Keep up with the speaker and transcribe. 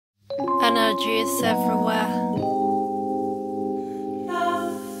Energy is everywhere.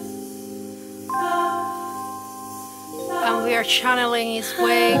 And we are channeling its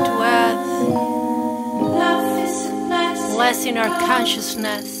way to earth, blessing our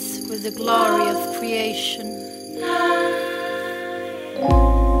consciousness with the glory of creation.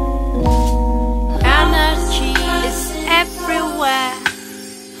 Energy is everywhere.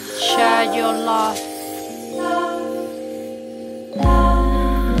 Share your love.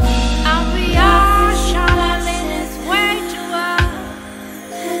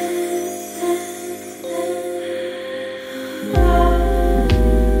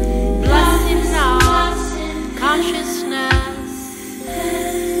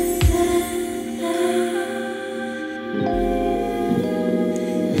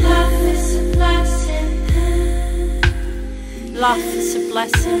 Love is a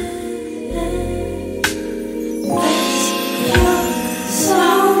blessing.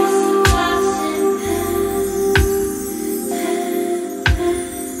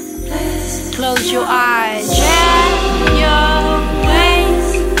 Close your eyes.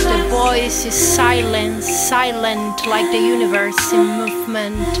 The voice is silent, silent like the universe in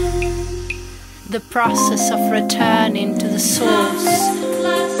movement. The process of returning to the source.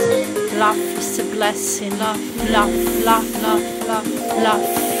 Love is a blessing. Love, love, love, love, love, love.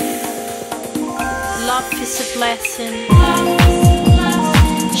 Love is a blessing.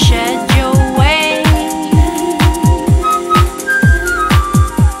 Shed your way.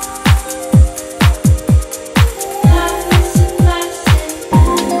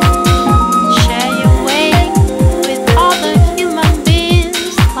 Share your way with other human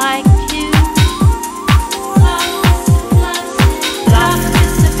beings like you. Love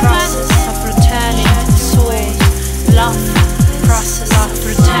is the process of returning to the source. Love, process of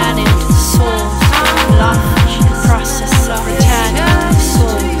returning to the source. Love, process of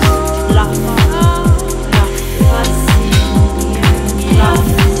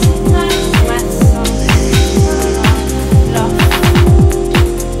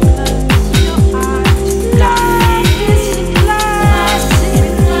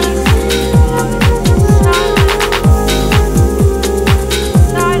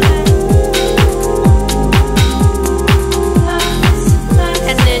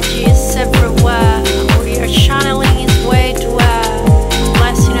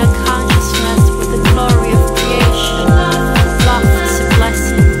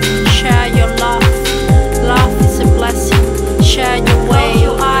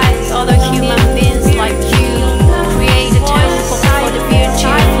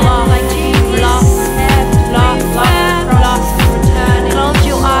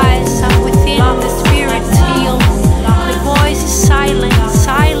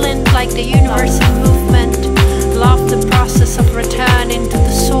returning to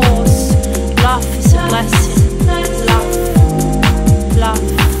the source. Love, love,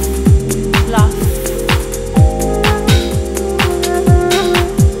 love,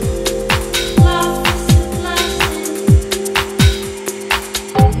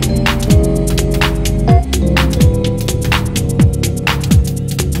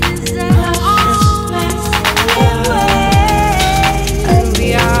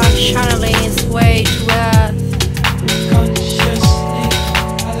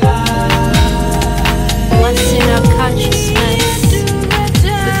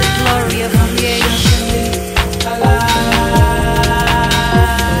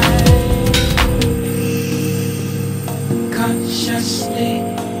 consciously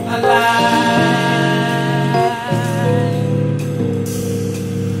alive.